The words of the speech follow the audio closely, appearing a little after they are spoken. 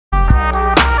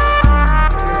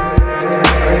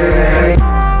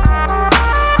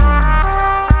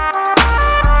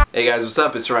guys, what's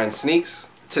up? It's Ryan Sneaks.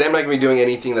 Today I'm not going to be doing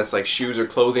anything that's like shoes or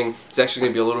clothing. It's actually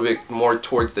going to be a little bit more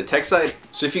towards the tech side.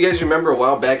 So if you guys remember a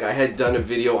while back, I had done a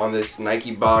video on this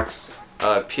Nike box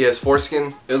PS4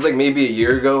 skin. It was like maybe a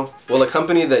year ago. Well, a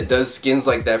company that does skins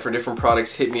like that for different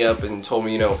products hit me up and told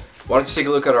me, why don't you take a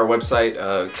look at our website,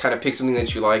 kind of pick something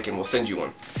that you like and we'll send you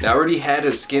one. Now I already had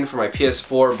a skin for my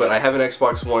PS4, but I have an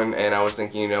Xbox One and I was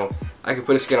thinking, I could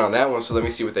put a skin on that one, so let me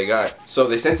see what they got. So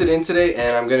they sent it in today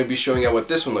and I'm going to be showing you what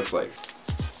this one looks like.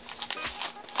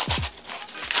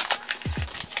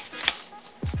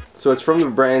 So it's from the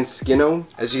brand Skinown.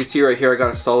 As you can see right here, I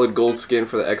got a solid gold skin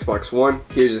for the Xbox One.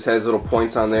 Here it just has little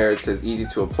points on there. It says easy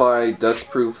to apply, dust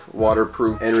proof,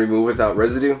 waterproof, and remove without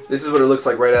residue. This is what it looks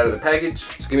like right out of the package.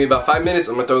 So give me about 5 minutes.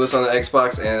 I'm gonna throw this on the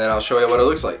Xbox and then I'll show you what it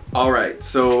looks like. Alright,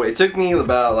 so it took me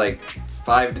about like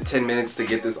 5 to 10 minutes to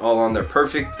get this all on there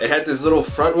perfect. It had this little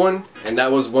front one and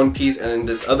that was one piece, and then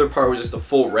this other part was just a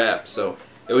full wrap. So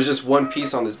it was just one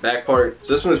piece on this back part.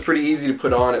 So this one was pretty easy to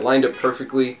put on. It lined up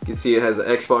perfectly. You can see it has the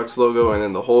Xbox logo and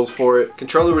then the holes for it.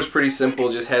 Controller was pretty simple,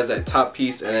 just has that top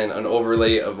piece and then an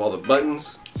overlay of all the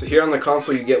buttons. So here on the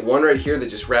console you get one right here that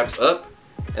just wraps up,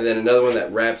 and then another one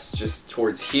that wraps just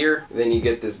towards here. And then you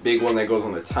get this big one that goes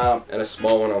on the top and a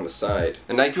small one on the side.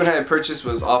 The Nike one I had purchased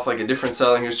was off like a different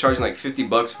seller. He was charging like 50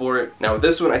 bucks for it. Now with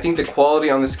this one, I think the quality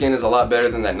on the skin is a lot better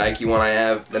than that Nike one I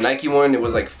have. The Nike one, it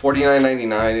was like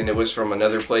 $49.99 and it was from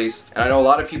another place. And I know a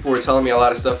lot of people were telling me a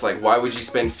lot of stuff like, why would you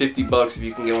spend 50 bucks if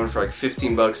you can get one for like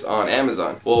 15 bucks on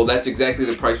Amazon? Well, that's exactly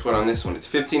the price point on this one. It's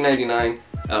 $15.99.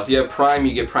 If you have Prime,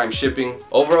 you get Prime shipping.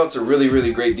 Overall, it's a really,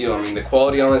 really great deal. I mean, the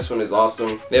quality on this one is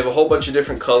awesome. They have a whole bunch of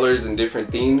different colors and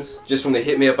different themes. Just when they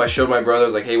hit me up, I showed my brother, I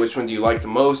was like, hey, which one do you like the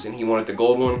most? And he wanted the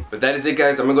gold one. But that is it,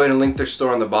 guys. I'm gonna go ahead and link their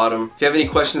store on the bottom. If you have any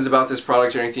questions about this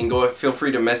product or anything, feel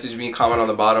free to message me, comment on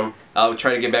the bottom. I'll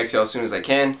try to get back to you as soon as I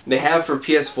can. They have for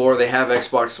PS4, they have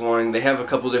Xbox One, they have a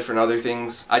couple different other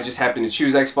things. I just happen to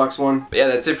choose Xbox One. But yeah,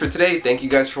 that's it for today. Thank you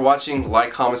guys for watching.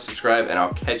 Like, comment, subscribe, and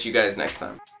I'll catch you guys next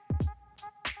time.